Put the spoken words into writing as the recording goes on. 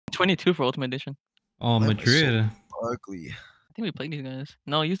22 for Ultimate Edition. Oh, Why am I Madrid. so ugly? I think we played these guys.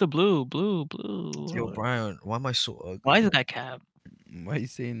 No, use the blue. Yo, Brian, why am I so ugly? Why is that cap? Why are you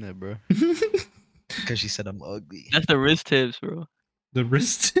saying that, bro? Because she said I'm ugly. That's the wrist tips, bro. The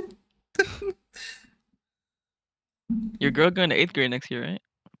wrist. Your girl going to 8th grade next year, right?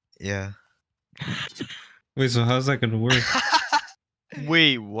 Yeah. Wait, so how's that gonna work?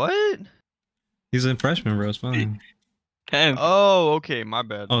 Wait, what? He's a freshman, bro. It's fine. 10th. Oh, okay, my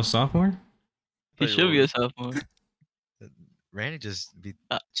bad. Oh, sophomore? He should be a sophomore. Randy just be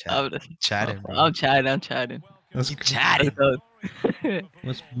Chatting, bro. I'm chatting. That's You chatting.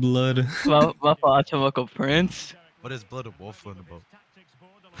 What's blood? My fault, Uncle Prince. What is blood of wolf floating about?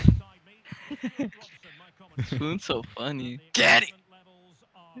 Spoon's so funny. Get it!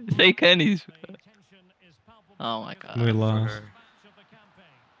 Say Kenny's. Oh my god. We lost.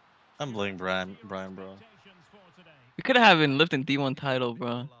 I'm blaming Brian, bro. We could have been lifting D1 title,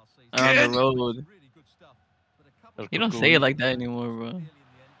 bro. On the road. You don't say it like that anymore, bro.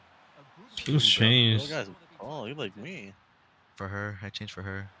 Who's changed? Oh, you like me. For her, I changed for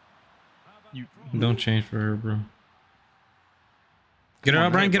her. You Don't change for her, bro. Get her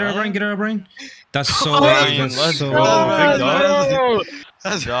out, Brian. Get her out, Brian. Get her out, Brian. That's so. That's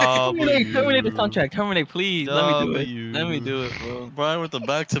so. Terminate the contract. Terminate, please. Let me do it, bro. Brian with the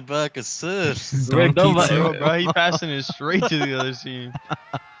back-to-back assists. Rick, don't bro, he passing it straight to the other team.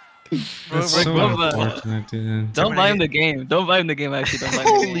 That's so unfortunate, dude. Don't buy him the game. Don't buy him the game, actually. Don't buy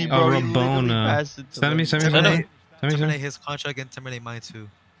him the game. Oh, Rabona. Send me. Terminate his contract and terminate mine too.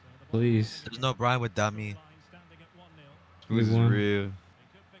 Please. There's no Brian without me. Who's real?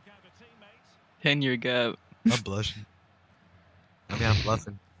 10-year gap. I'm blushing. I mean, I'm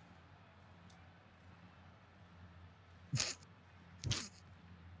bluffing.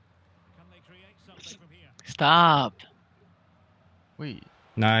 Stop. Wait.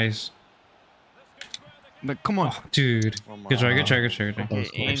 Nice. But come on, oh, dude. Good try. Okay,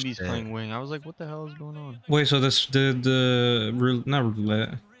 Andy's playing wing. I was like, what the hell is going on? Wait, so this not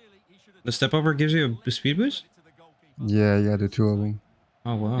roulette. The step over gives you a speed boost? Yeah, you gotta do 2 of them.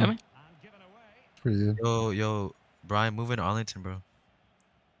 Oh wow. Pretty good. Yo, Brian, move in Arlington, bro.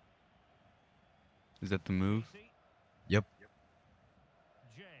 is that the move? Yep.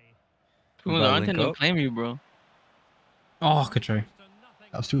 Spoon, I didn't claim you, bro. Oh, good try.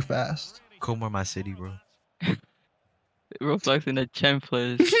 That was too fast. Comor my city, bro. Roblox in the champ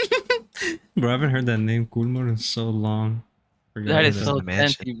place. Bro, I haven't heard that name Coolmore in so long. That is so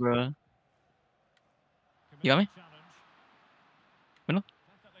fancy, bro. You got me? No?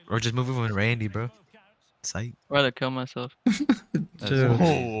 Or just move in with Randy, bro. Sight. I'd rather kill myself.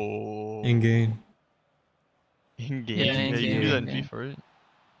 Oh. In game. In game. Yeah, Yeah, you can do that in FIFA, right?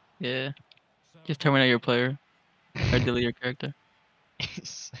 Yeah. Just terminate your player. Or delete your character.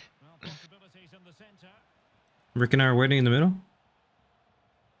 Rick and I are waiting in the middle.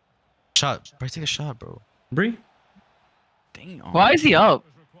 Shot. Bro, take a shot, bro. Bree? Dang. Why is he up?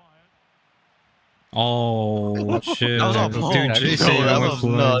 Oh shit! That was a Dude, ball. JC went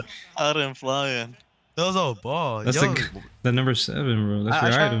flying. I didn't flying. That was a ball. That's Yo, the number 7, bro. That's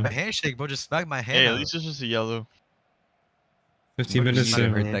your I item. tried a handshake, bro. Just smack my hand. Hey, out. at least it's just a yellow. 15 minutes to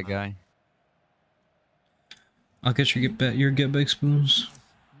in. hurt that guy. I'll get your get back spoons.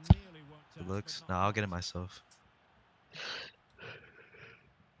 Good looks. Nah, I'll get it myself.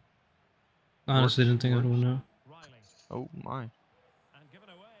 Honestly, didn't think I would know. Oh my.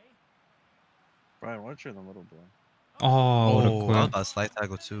 Brian, why aren't you in the middle, bro? Oh, what a I was quit. about to slide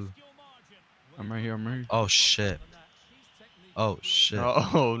tackle too. I'm right here. Oh shit. Oh shit.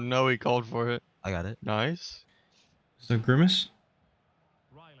 Oh no, he called for it. I got it. Nice. Is that Grimace?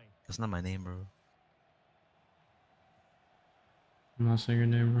 That's not my name, bro. I'm not saying your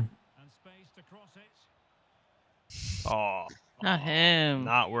name, bro. Oh, Not him.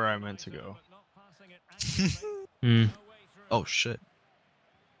 not where I meant to go. Oh shit.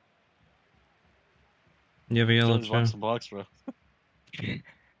 You have a yellow Box too. to box, bro.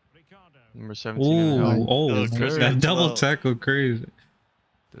 Number 17. Oh, Chris that gets double out. tackle crazy.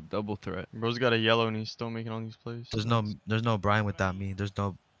 The double threat. Bro's got a yellow and he's still making all these plays. There's no Brian without me. There's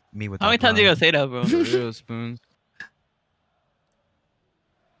no me without How many times you Brian. gonna say that, bro? For real, Spoons.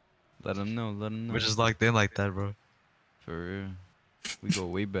 Let him know. We're just locked in like that, bro. For real. We go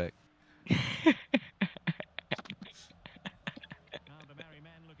way back.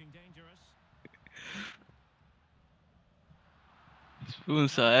 Spoon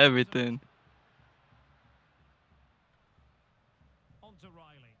saw everything.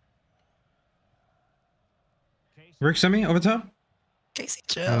 Rick, send me over top. Casey,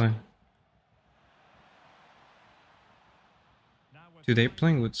 chill. Oh, Dude, they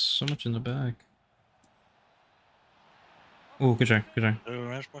playing with so much in the back. Oh, good try, good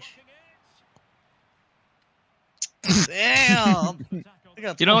try. Damn! They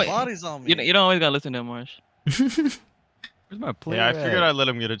got You 12 know what? bodies on me. You don't always gotta listen to him, Marsh. Where's my player? Yeah, I figured at? I'd let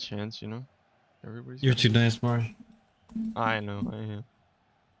him get a chance, you know? Everybody's You're got too a- nice, Marsh. I know, I am.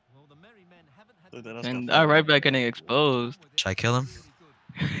 Look, that's And got our 5 right back getting exposed. Should I kill him?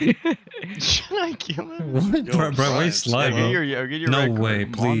 Should I kill him? What? Yo, bro, why Brian, you slide, I'll chill get bro? your, I'll get your No red card. way, I'm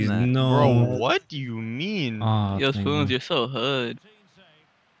on please, that. no. Bro, what do you mean? Oh, Yo, thank Spoons, you. you're so hood.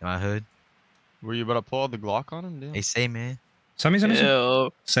 Am I hood? Were you about to pull out the Glock on him? Damn. Hey, say man. Send me.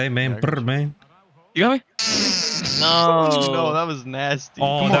 Ew. Say, man, Yeah, I got you. man. You got me? No, No. that was nasty.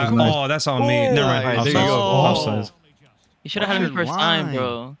 Oh, Come that, on, oh, that's on me. Never mind. Alright, there you Offsides. go. Offsides. You should have had him the first time, Line.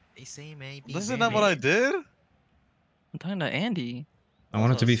 bro. Hey, say man. This is not what I did. I'm talking to Andy. I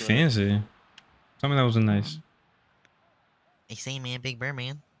want it to be fancy. Tell me that wasn't nice. Hey, say man, Big Bear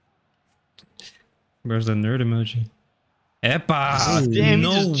man. Where's the nerd emoji? Epa! Damn,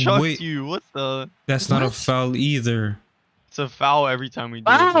 no he just chucked way. you. What the? That's not a foul either. It's a foul every time we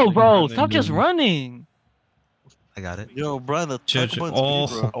do it. Wow, bro. Really. Stop just running. I got it. Yo, Brian, the Judge- talk about oh.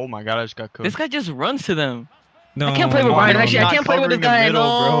 speed, bro. Oh my god, I just got cooked. This guy just runs to them. No, I can't play with no, Brian. no, Actually, no. I can't play with this Covering guy. the middle,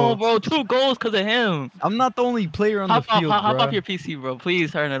 No, bro. bro. 2 goals because of him. I'm not the only player on the Hop off, field, hop bro. off your PC, bro.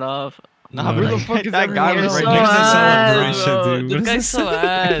 Please turn it off. Nah, No. bro, Who the fuck is that guy everyone was You're right so Where's the next to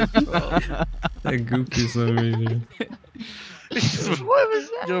ass, celebration, bro. dude? This What guy's is so ass, bro. That goofy celebration. What was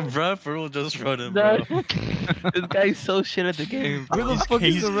that? Yo, Brian for real just running, bro. This guy's so shit at the game. Where the He's- fuck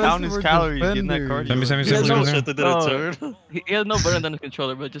is he's the rest counting of his our calories, getting that defenders? cardio. Send me, Yeah, This no, little send me. shit that did no. a turn. He has no button on his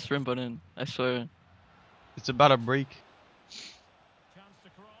controller, but just rim button. I swear. It's about a break.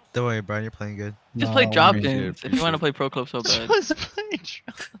 Don't worry, Brian. You're playing good. Just play No, drop appreciate it, ins if you want to play pro club so bad. Just play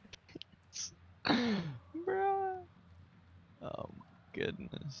drops. Bruh. Oh my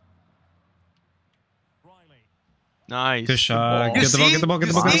goodness. Nice. Good shot. ball. Get the ball, get the ball, get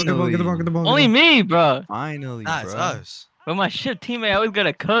the ball, get the ball, get the ball, get the ball. Only me, bro. Finally, Nah, it's bro. us. But my shit teammate always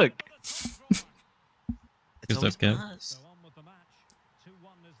gotta cook. It's Good always stuff, Kev. us.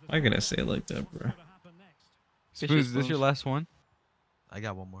 Why could I say it like that, bro? Good Spoons, shit, is this your Spoons. last one? I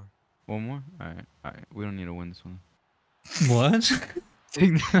got one more. One more? Alright, alright. We don't need to win this one. What?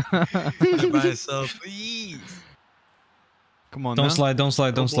 Brian, so please. Come on, Don't now. slide, don't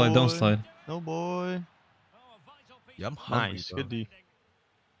slide, don't Oh, slide, don't boy. slide. No boy. Yeah, I'm hungry, Nice. bro. Good D.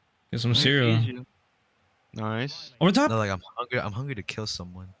 Get some cereal. Nice. Over top. No, like I'm hungry. I'm hungry to kill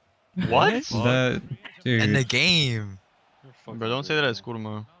someone. What? That, In the dude. game. Bro, don't say that at school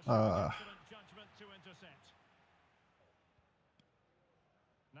tomorrow.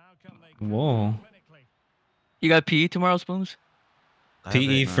 Whoa. You got PE tomorrow, Spoons? I have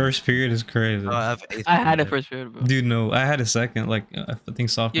PE a- first period is crazy. Oh, I have eighth I had period. it first period, bro. Dude, no, I had a second, like I think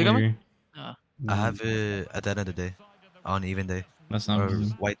sophomore got me? year. I have it at the end of the day, on even day That's not or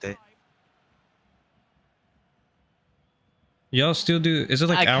good. white day. Y'all still do? Is it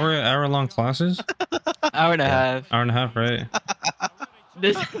like I- hour long classes? Hour and a Yeah. half. Hour and a half, right?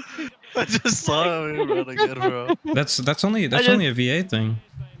 This I just saw him run again, bro. That's only just- only a VA thing.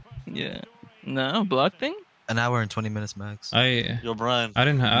 yeah. No, block thing? An hour and 20 minutes max. Yo, Brian, I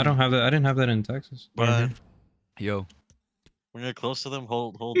don't have that. I didn't have that in Texas. Brian, Yo. when you're close to them,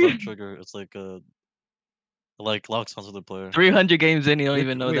 hold left trigger. It's like like locks onto the player. 300 games in, you don't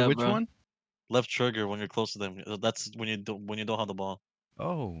even know Wait, that, which bro. one? Left trigger when you're close to them. That's when you don't have the ball.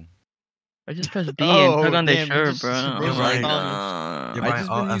 Oh. I just press B Oh, and tug on their damn, you shirt, just- bro. You're Oh my right. God. You're I right.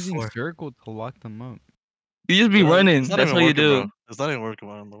 just Oh, been using F4. circle to lock them up. You just be Bro, running. it's not That's even what you working, do. bro. It's not even working,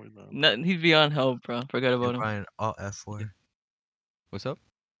 man. No, no. No, he's beyond help, bro. Forget about You're him. Brian, all F4. What's up?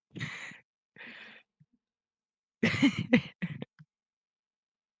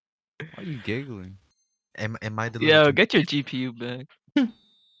 Why are you giggling? Am I the Yo, little get your GPU back.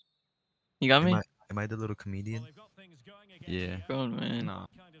 You got me? am I the little comedian? Yeah. Grown man. No.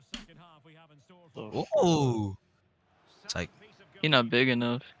 Oh, it's like You're not big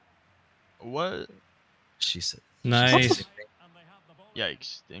enough. What? she said. Nice.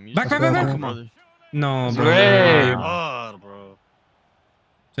 Yikes. Damn, you Back, just- back, back, back. come on. No, bro. Great. God, bro.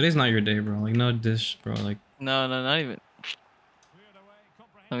 Today's not your day, bro. Like no dish, bro. Like No, not even.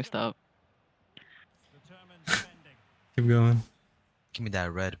 Let me stop. keep going. Give me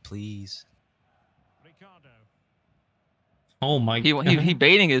that red, please. Oh my He god. he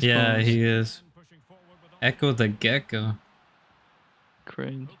baiting his Yeah, phones. he is. Echo the gecko.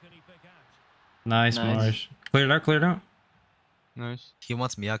 Cringe. Nice, Nice. Marsh. Clear it out, clear it out. Nice. He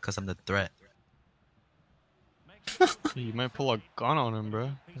wants me out because I'm the threat. You might pull a gun on him,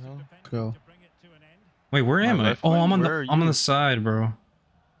 bro. The hell? Go. Wait, where am I? left Oh, wing? I'm on Where are the you? side, bro.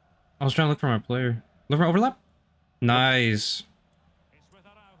 I was trying to look for my player. Look for overlap. Nice.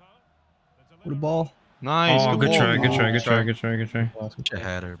 With the ball. Nice. Oh, good good ball. try, good Oh, try, good try, good try, good try. Oh, that's good Should try.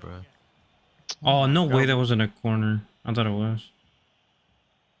 had her, bro. Oh, no way God. that was in a corner. I thought it was.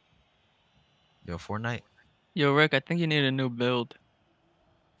 Yo, Fortnite. Yo, Rick, I think you need a new build.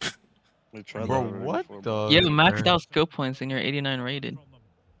 We tried Bro, that already what before, the? bro. You have maxed Word. out skill points and you're 89 rated.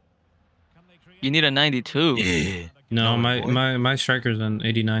 You need a 92. Yeah. No, No, boy. my striker's on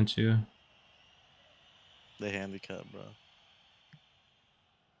 89 too. They handicap, bro.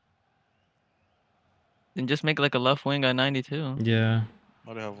 Then just make like a left wing at 92. Yeah.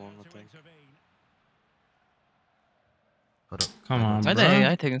 I do have one, I think. Hold up. Come on, Why the bro.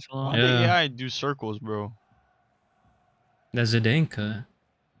 AI taking so long? Why the Yeah. AI do circles, bro? That's Zidane.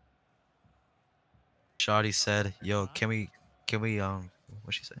 Shawty said, "Yo, can we, what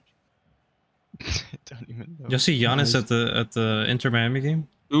she said?" Don't even know. You'll see Giannis Nice. at the Inter Miami game.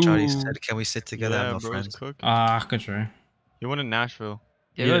 Shawty Ooh. said, "Can we sit together? Yeah, I'm no bro, friends." he's cooking. Ah, good try. He went to Nashville.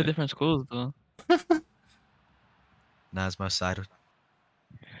 They go to Yeah. different schools though. Nah, it's my side.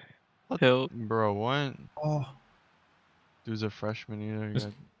 Hill. Bro, what? Oh, Dude's a freshman here. He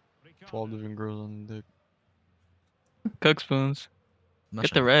got 12 different girls on the dick. Cook spoons. I'm not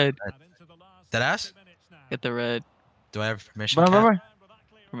Get the trying to- red. That ass? Get the red. Do I have permission? Bye, bye, Cat? bye.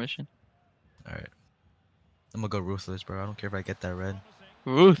 Permission. All right. I'm gonna go ruthless, bro. I don't care if I get that red.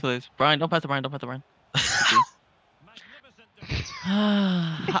 Ruthless. Brian, don't pass to Brian. Don't pass to Brian.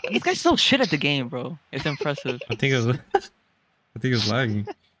 This guy's so shit at the game, bro. It's impressive. I think it was. I think it was lagging.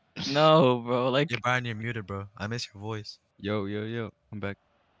 No, bro. Like, Yeah, Brian, you're muted, bro. I miss your voice. Yo, yo, yo. I'm back.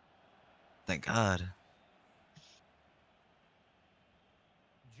 Thank God.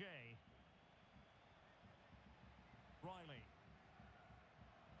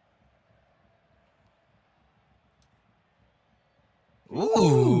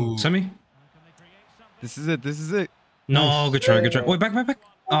 Ooh. Semi? This is it. This is it. No, good try, good try. Wait, back, back, back.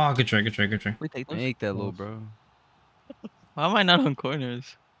 Oh, good try, good try, good try. we take those. Make that low, bro. Why am I not on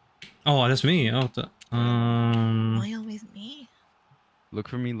corners? Oh, that's me. Oh, always me? Look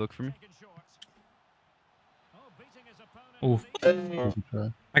for me. Look for me. Oh, good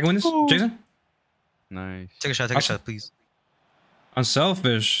try. I can win this, Jason. Nice. Take a shot. Take a shot, please.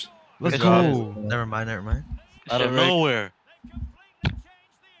 Unselfish. Let's Good go. job. Never mind. Never mind. Out of Shit, Rick. nowhere. Back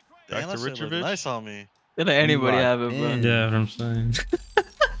Damn, to that shit looked Richard. nice on me. Did anybody locked have it, bro? in. Yeah, what I'm saying.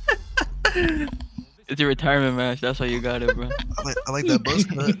 It's your retirement match. That's why you got it, bro. I like that buzz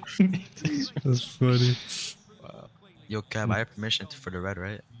cut. That's funny. Yo, Cab, I have permission for the red,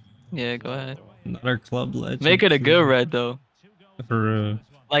 right? Yeah, go ahead. Not our club legend. Make it a good red, though. For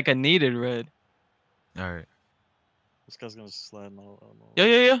Like a needed red. All right. This guy's gonna slide. No, no. Yo,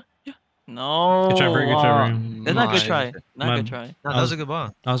 yo, yo. Yeah. No. good try, Brig, good try, Brig. That's not a good My- try. Not my- a good try. No, that was a good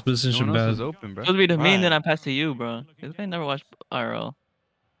ball. I was No positioned one else bad. was open, bro. Supposed to be to me, and then I Right. passed to you, bro. This guy never watched IRL.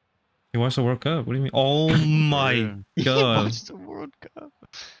 He watched the World Cup. What do you mean? Oh my Yeah. god, Watch the World Cup.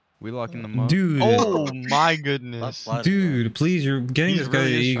 We locking them up. dude. Oh my Not goodness. sliding, Dude, please, you're getting He's this guy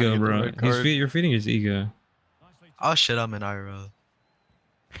really just ego, trying to get the bro. red card. You're feeding his ego. Oh shit, I'm in IRL.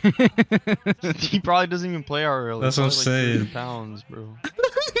 He probably doesn't even play RL. That's what I'm saying. Pounds, bro.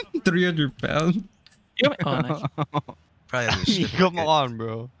 300 pounds. Oh, nice. Probably has a shit Come bucket. on,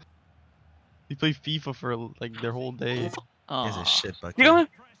 bro. He played FIFA for like their whole day. He has Aw. a shit bucket. You got it?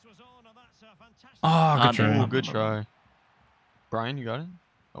 Oh, good try. Ooh, good try. Brian, you got it?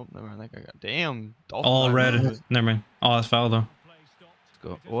 Oh, never mind. That guy got. Damn. Dolphin All got red. it. Never mind. Oh, that's foul though. Let's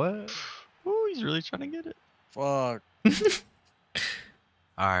go. What? Ooh, he's really trying to get it. Fuck.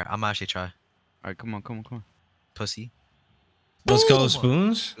 All right, I'm actually try. All right, come on, come on, come on. Pussy. Let's go, Boom.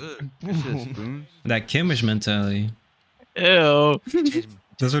 Spoons. Good. Good shit, Spoons. That Kimmish mentality. Ew.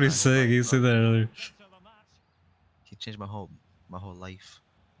 That's what he's saying. He said that earlier. He changed my whole life.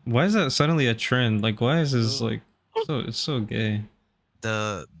 Why is that suddenly a trend? Like, why is this like so? It's so gay.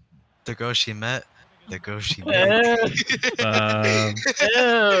 The girl she met. The girl she met.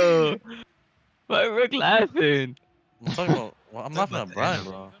 Ew. Why Rick laughing? I'm talking about. Well, I'm Talking laughing about at the Brian,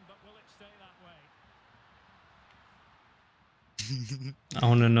 animal. bro. I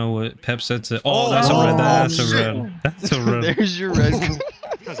want to know what Pep said to. Oh, that's a red. That's a red. That's a red. There's your red. You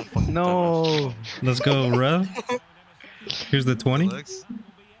guys are fucking No. Let's go, Rev. Here's the 20. Looks.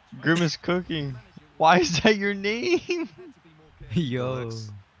 Grimace cooking. Why is that your name? Yo.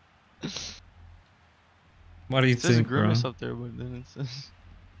 Looks. What do you It says think, bro? Grimace up there, but then it says.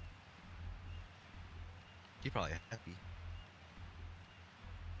 He probably happy.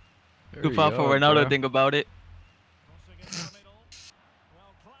 Too far for Ronaldo. Think about it.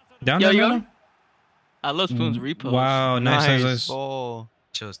 Down, Yo, down, yo. down. I love Spoon's repost. Wow, nice. ball.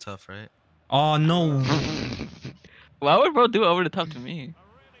 Shit was tough, right? Oh no. Why would bro do it over the top to me?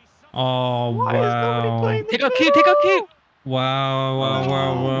 Oh wow. Take out keep, take out keep.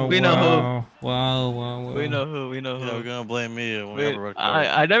 Wow. We know who. Wow. We know who. Yeah, we're gonna blame me when we Wait, have a red card.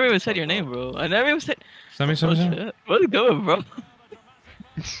 I never even said Fuck your name, off. bro. I never even said. Send me. Shit. What's going, bro?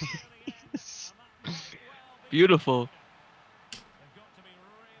 Beautiful.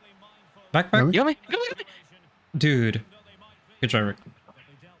 Back. Really? You got me. Dude. Good try, Rick.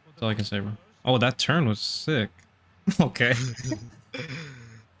 That's all I can say, bro. Oh, that turn was sick. Okay.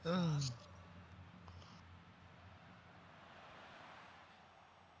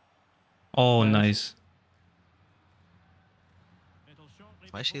 Oh, nice.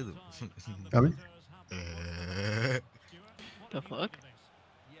 Why she? Got me? The fuck?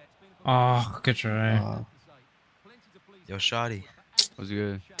 Oh, good try. Yo, Shoddy. Was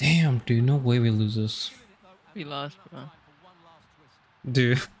good. Damn, dude. No way we lose this. We lost, bro.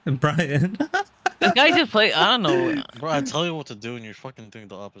 Dude, Brian. This guy just play. I don't know. Bro, I tell you what to do and you're fucking doing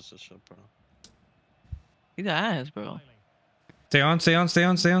the opposite shit, bro. He's ass, bro. Stay on.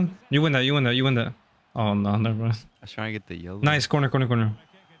 You win that. Oh, no, never mind. I was trying to get the yellow. Nice, corner.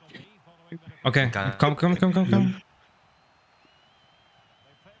 Okay, Got it. come.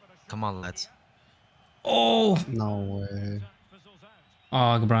 Come on, lads. Oh! No way.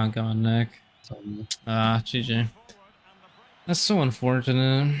 Oh, Brian got on neck. Something. Ah, GG. That's so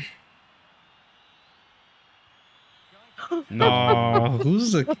unfortunate. No,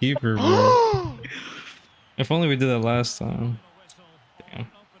 who's the keeper, bro? If only we did that last time. Damn.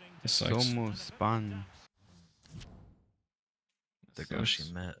 This sucks. Somos spun. The girl she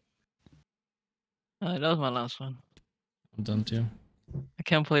met. That was my last one. I'm done too. I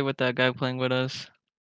can't play with that guy playing with us.